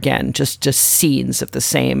over again, just scenes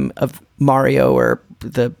of Mario or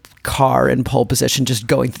the car in pole position, just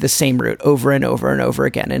going through the same route over and over and over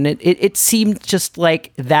again. And it seemed just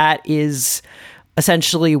like that is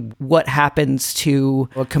essentially what happens to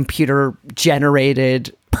a computer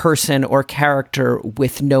generated person or character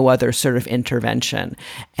with no other sort of intervention.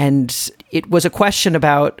 And it was a question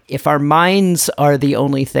about if our minds are the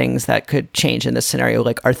only things that could change in this scenario,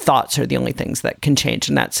 like our thoughts are the only things that can change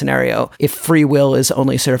in that scenario, if free will is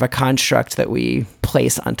only sort of a construct that we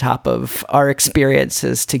place on top of our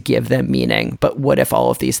experiences to give them meaning. But what if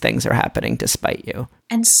all of these things are happening despite you?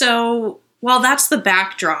 And so, while that's the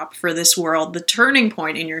backdrop for this world, the turning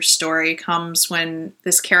point in your story comes when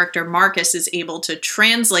this character Marcus is able to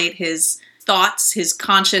translate his thoughts, his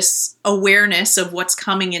conscious awareness of what's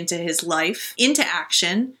coming into his life, into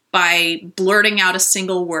action by blurting out a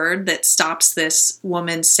single word that stops this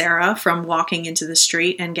woman, Sarah, from walking into the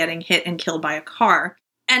street and getting hit and killed by a car.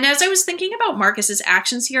 And as I was thinking about Marcus's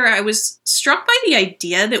actions here, I was struck by the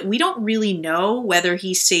idea that we don't really know whether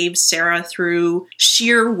he saved Sarah through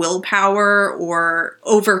sheer willpower or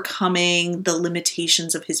overcoming the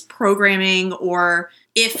limitations of his programming, or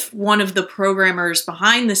if one of the programmers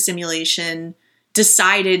behind the simulation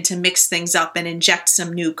decided to mix things up and inject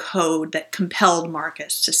some new code that compelled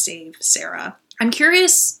Marcus to save Sarah. I'm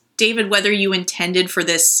curious, David, whether you intended for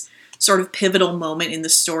this sort of pivotal moment in the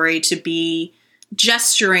story to be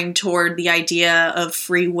gesturing toward the idea of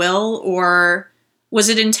free will, or was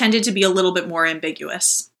it intended to be a little bit more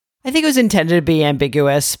ambiguous? I think it was intended to be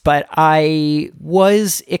ambiguous, but I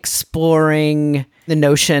was exploring the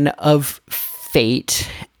notion of fate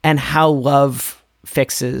and how love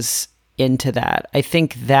fixes into that. I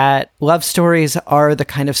think that love stories are the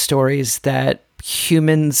kind of stories that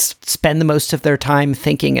humans spend the most of their time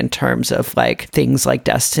thinking in terms of like things like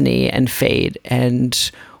destiny and fate.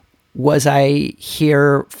 And was I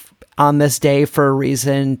here on this day for a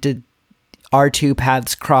reason? Did our two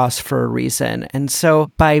paths cross for a reason? And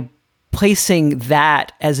so by placing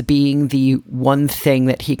that as being the one thing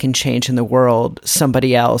that he can change in the world,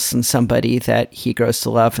 somebody else and somebody that he grows to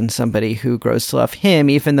love and somebody who grows to love him,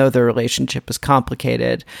 even though the relationship is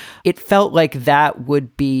complicated, it felt like that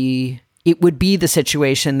would be the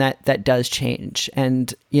situation that does change.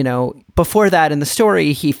 And, you know, before that in the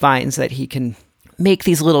story, he finds that he can make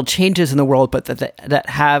these little changes in the world, but that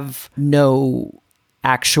have no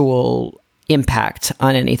actual impact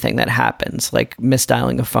on anything that happens, like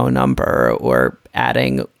misdialing a phone number or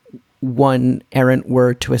adding one errant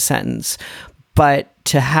word to a sentence. But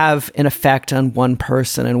to have an effect on one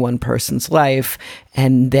person and one person's life,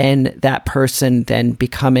 and then that person then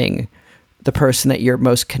becoming the person that you're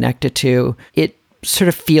most connected to, it sort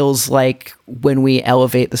of feels like when we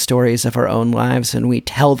elevate the stories of our own lives and we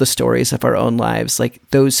tell the stories of our own lives, like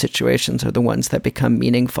those situations are the ones that become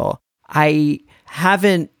meaningful. I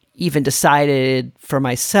haven't even decided for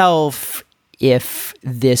myself if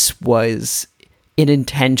this was an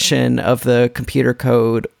intention of the computer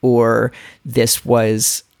code or this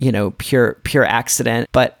was, you know, pure accident.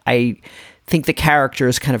 But I think the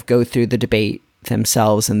characters kind of go through the debate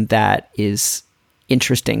themselves, and that is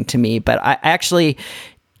interesting to me. But I actually,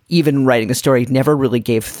 even writing the story, never really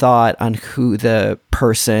gave thought on who the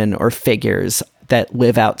person or figures that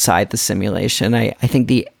live outside the simulation. I think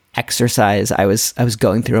the exercise I was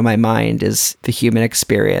going through in my mind is the human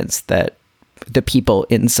experience that the people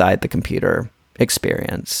inside the computer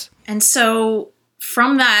experience. And so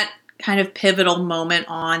from that kind of pivotal moment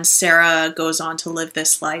on, Sarah goes on to live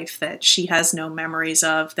this life that she has no memories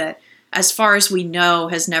of, that as far as we know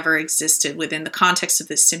has never existed within the context of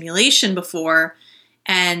this simulation before,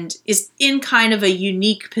 and is in kind of a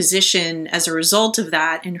unique position as a result of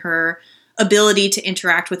that in her ability to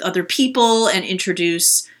interact with other people and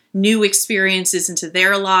introduce new experiences into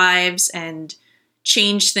their lives and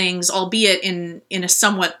change things, albeit in a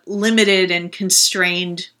somewhat limited and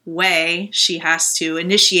constrained way. She has to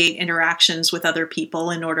initiate interactions with other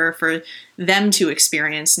people in order for them to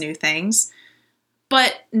experience new things.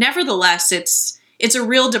 But nevertheless, it's a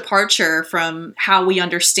real departure from how we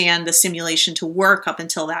understand the simulation to work up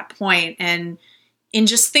until that point. And in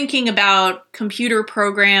just thinking about computer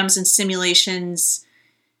programs and simulations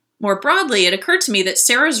more broadly, it occurred to me that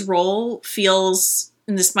Sarah's role feels,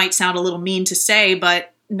 and this might sound a little mean to say,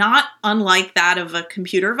 but not unlike that of a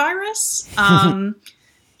computer virus.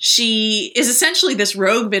 She is essentially this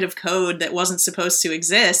rogue bit of code that wasn't supposed to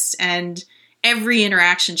exist, and every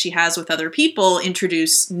interaction she has with other people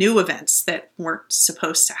introduce new events that weren't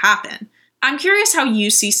supposed to happen. I'm curious how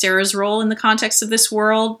you see Sarah's role in the context of this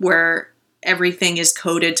world where everything is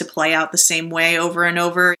coded to play out the same way over and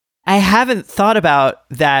over. I haven't thought about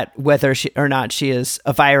that, whether she or not she is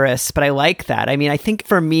a virus, but I like that. I mean, I think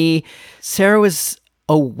for me, Sarah was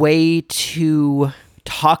a way to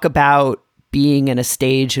talk about being in a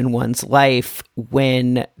stage in one's life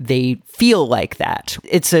when they feel like that.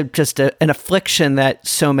 It's just an affliction that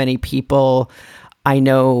so many people I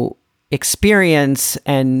know experience,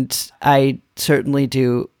 and I certainly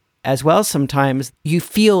do as well sometimes. You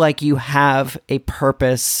feel like you have a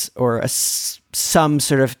purpose or some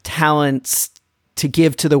sort of talents to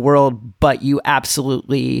give to the world, but you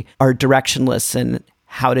absolutely are directionless in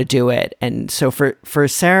how to do it. And so for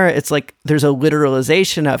Sarah, it's like there's a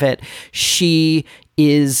literalization of it. She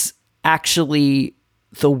is actually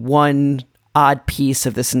the one odd piece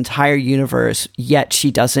of this entire universe, yet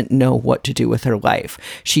she doesn't know what to do with her life.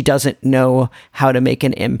 She doesn't know how to make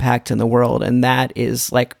an impact in the world. And that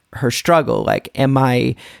is like her struggle. Like, am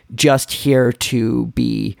I just here to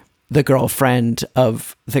be the girlfriend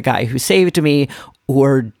of the guy who saved me?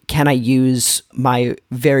 Or can I use my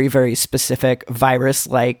very, very specific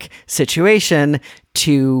virus-like situation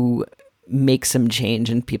to make some change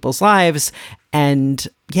in people's lives? And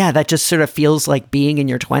yeah, that just sort of feels like being in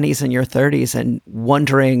your 20s and your 30s and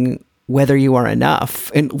wondering whether you are enough,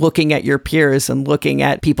 and looking at your peers and looking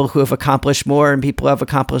at people who have accomplished more and people who have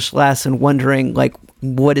accomplished less, and wondering, like,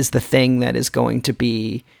 what is the thing that is going to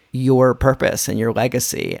be your purpose and your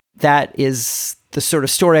legacy? That is the sort of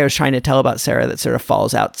story I was trying to tell about Sarah that sort of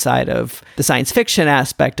falls outside of the science fiction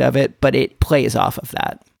aspect of it, but it plays off of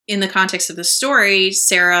that. In the context of the story,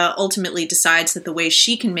 Sarah ultimately decides that the way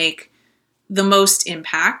she can make the most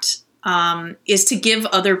impact is to give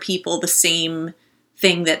other people the same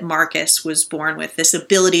thing that Marcus was born with, this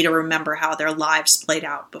ability to remember how their lives played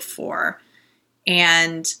out before.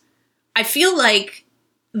 And I feel like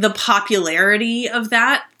the popularity of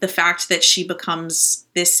that, the fact that she becomes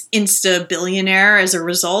this insta-billionaire as a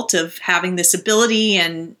result of having this ability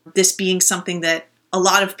and this being something that a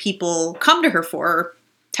lot of people come to her for,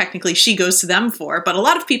 technically she goes to them for, but a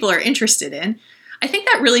lot of people are interested in. I think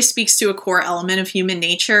that really speaks to a core element of human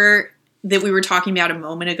nature that we were talking about a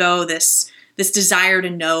moment ago, this desire to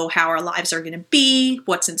know how our lives are going to be,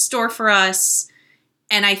 what's in store for us.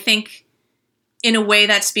 And I think in a way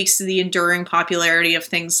that speaks to the enduring popularity of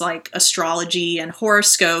things like astrology and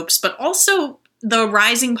horoscopes, but also the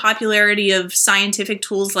rising popularity of scientific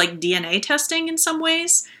tools like DNA testing in some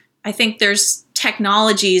ways. I think there's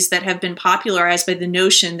technologies that have been popularized by the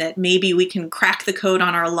notion that maybe we can crack the code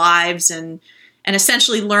on our lives and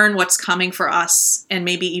essentially learn what's coming for us and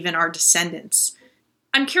maybe even our descendants.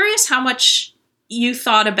 I'm curious how much you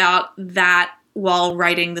thought about that while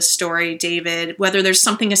writing the story, David, whether there's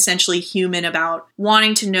something essentially human about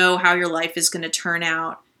wanting to know how your life is going to turn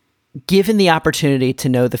out. Given the opportunity to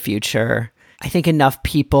know the future, I think enough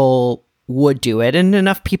people would do it and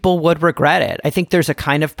enough people would regret it. I think there's a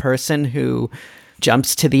kind of person who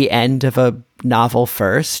jumps to the end of a novel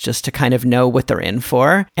first just to kind of know what they're in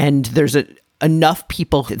for. And there's enough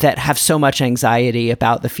people that have so much anxiety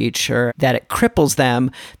about the future that it cripples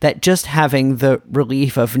them, that just having the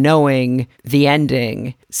relief of knowing the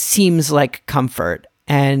ending seems like comfort.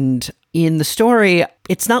 And in the story,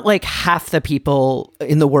 it's not like half the people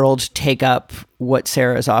in the world take up what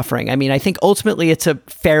Sarah is offering. I mean, I think ultimately it's a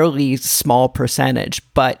fairly small percentage,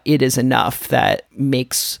 but it is enough that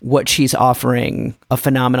makes what she's offering a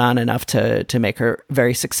phenomenon enough to make her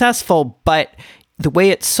very successful. But the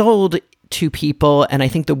way it's sold to people, and I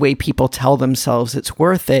think the way people tell themselves it's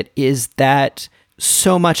worth it, is that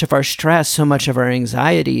so much of our stress, so much of our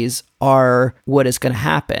anxieties are what is going to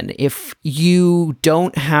happen. If you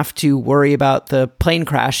don't have to worry about the plane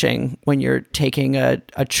crashing when you're taking a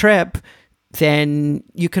trip, then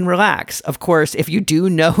you can relax. Of course, if you do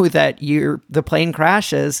know that the plane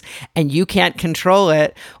crashes and you can't control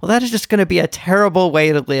it, well, that is just going to be a terrible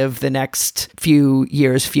way to live the next few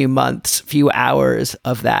years, few months, few hours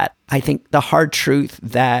of that. I think the hard truth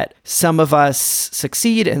that some of us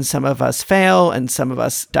succeed and some of us fail and some of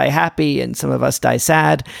us die happy and some of us die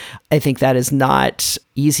sad, I think that is not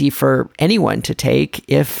easy for anyone to take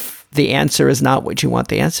if the answer is not what you want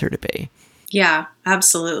the answer to be. Yeah,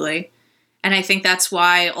 absolutely. And I think that's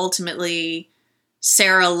why ultimately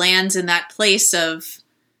Sarah lands in that place of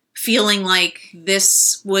feeling like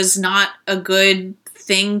this was not a good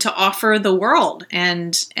thing to offer the world,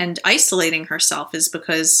 and isolating herself is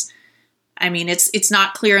because, I mean, it's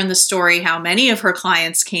not clear in the story how many of her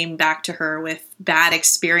clients came back to her with bad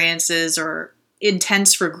experiences or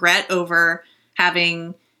intense regret over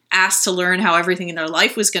having asked to learn how everything in their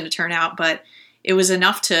life was going to turn out. But it was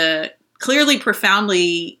enough to clearly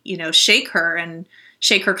profoundly, shake her and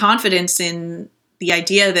shake her confidence in the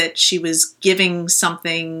idea that she was giving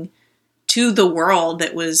something to the world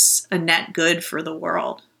that was a net good for the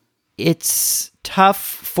world. It's tough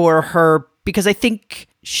for her because I think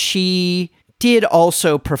she did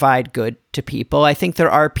also provide good to people. I think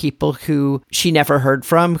there are people who she never heard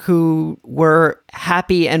from who were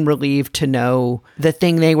happy and relieved to know the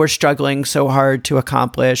thing they were struggling so hard to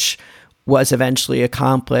accomplish was eventually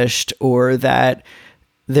accomplished, or that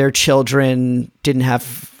their children didn't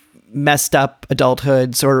have messed up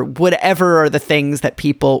adulthoods, or whatever are the things that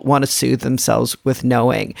people want to soothe themselves with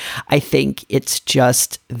knowing. I think it's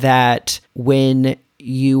just that when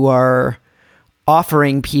you are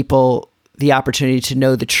offering people the opportunity to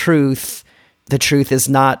know the truth is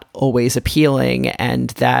not always appealing,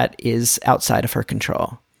 and that is outside of her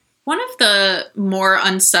control. One of the more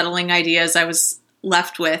unsettling ideas I was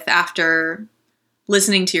left with after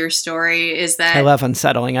listening to your story is that I love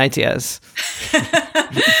unsettling ideas.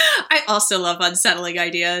 I also love unsettling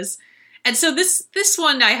ideas. And so this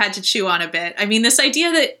one I had to chew on a bit. I mean, this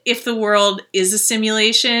idea that if the world is a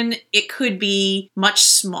simulation, it could be much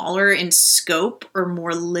smaller in scope or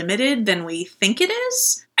more limited than we think it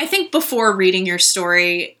is. I think before reading your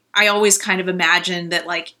story, I always kind of imagined that,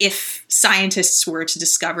 like, if scientists were to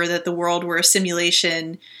discover that the world were a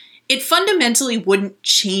simulation, it fundamentally wouldn't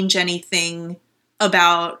change anything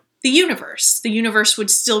about the universe. The universe would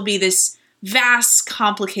still be this vast,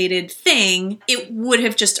 complicated thing. It would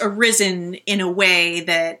have just arisen in a way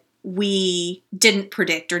that we didn't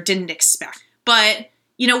predict or didn't expect. But,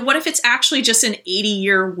 what if it's actually just an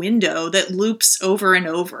 80-year window that loops over and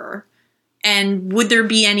over? And would there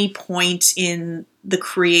be any point in the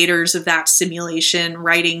creators of that simulation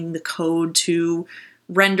writing the code to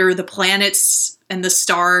render the planets and the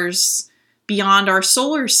stars beyond our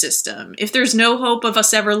solar system? If there's no hope of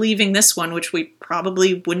us ever leaving this one, which we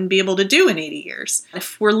probably wouldn't be able to do in 80 years,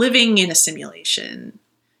 if we're living in a simulation,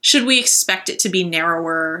 should we expect it to be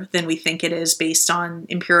narrower than we think it is based on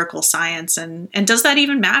empirical science? And does that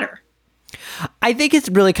even matter? I think it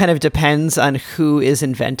really kind of depends on who is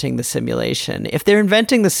inventing the simulation. If they're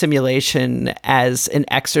inventing the simulation as an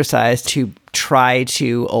exercise to try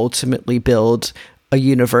to ultimately build a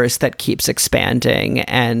universe that keeps expanding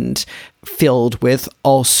and filled with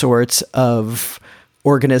all sorts of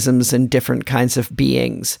organisms and different kinds of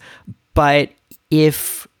beings. But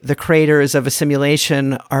if the creators of a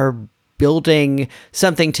simulation are building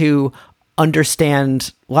something to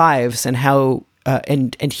understand lives and how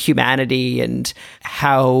and humanity and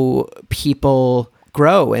how people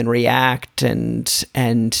grow and react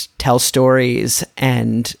and tell stories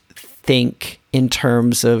and think in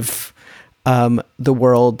terms of the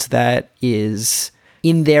world that is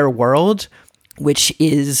in their world, which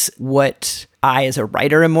is what I, as a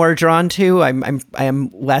writer, am more drawn to. I am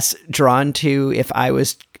less drawn to if I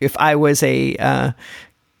was a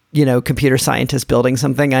computer scientist building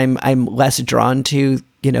something. I'm less drawn to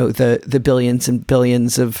the billions and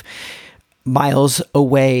billions of miles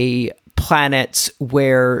away planets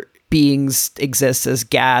where beings exist as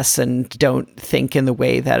gas and don't think in the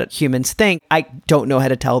way that humans think. I don't know how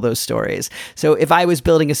to tell those stories. So if I was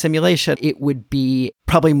building a simulation, it would be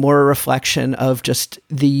probably more a reflection of just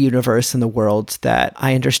the universe and the world that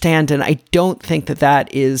I understand. And I don't think that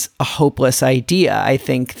that is a hopeless idea. I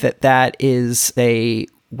think that that is a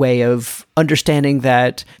way of understanding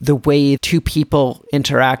that the way two people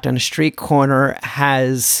interact on a street corner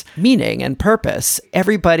has meaning and purpose.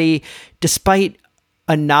 Everybody, despite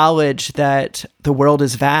a knowledge that the world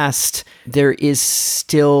is vast, there is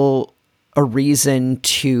still a reason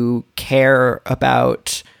to care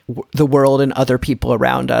about the world and other people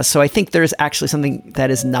around us. So I think there's actually something that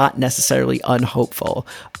is not necessarily unhopeful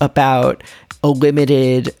about a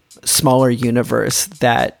limited, smaller universe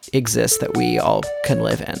that exists that we all can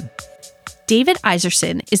live in. David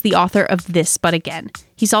Iserson is the author of This But Again.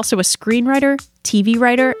 He's also a screenwriter, TV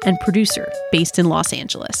writer, and producer based in Los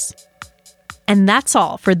Angeles. And that's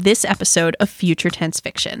all for this episode of Future Tense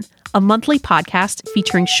Fiction, a monthly podcast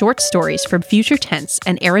featuring short stories from Future Tense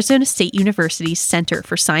and Arizona State University's Center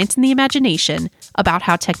for Science and the Imagination about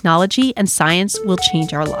how technology and science will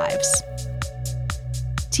change our lives.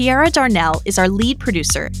 Tiara Darnell is our lead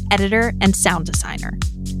producer, editor, and sound designer.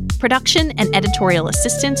 Production and editorial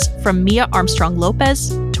assistance from Mia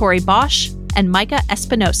Armstrong-Lopez, Tori Bosch, and Micah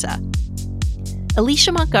Espinosa.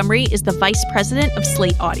 Alicia Montgomery is the vice president of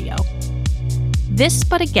Slate Audio. This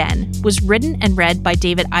But Again was written and read by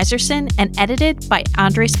David Iserson and edited by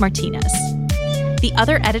Andres Martinez. The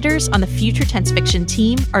other editors on the Future Tense Fiction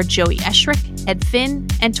team are Joey Eschrich, Ed Finn,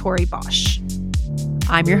 and Tori Bosch.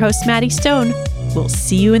 I'm your host, Maddie Stone. We'll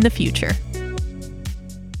see you in the future.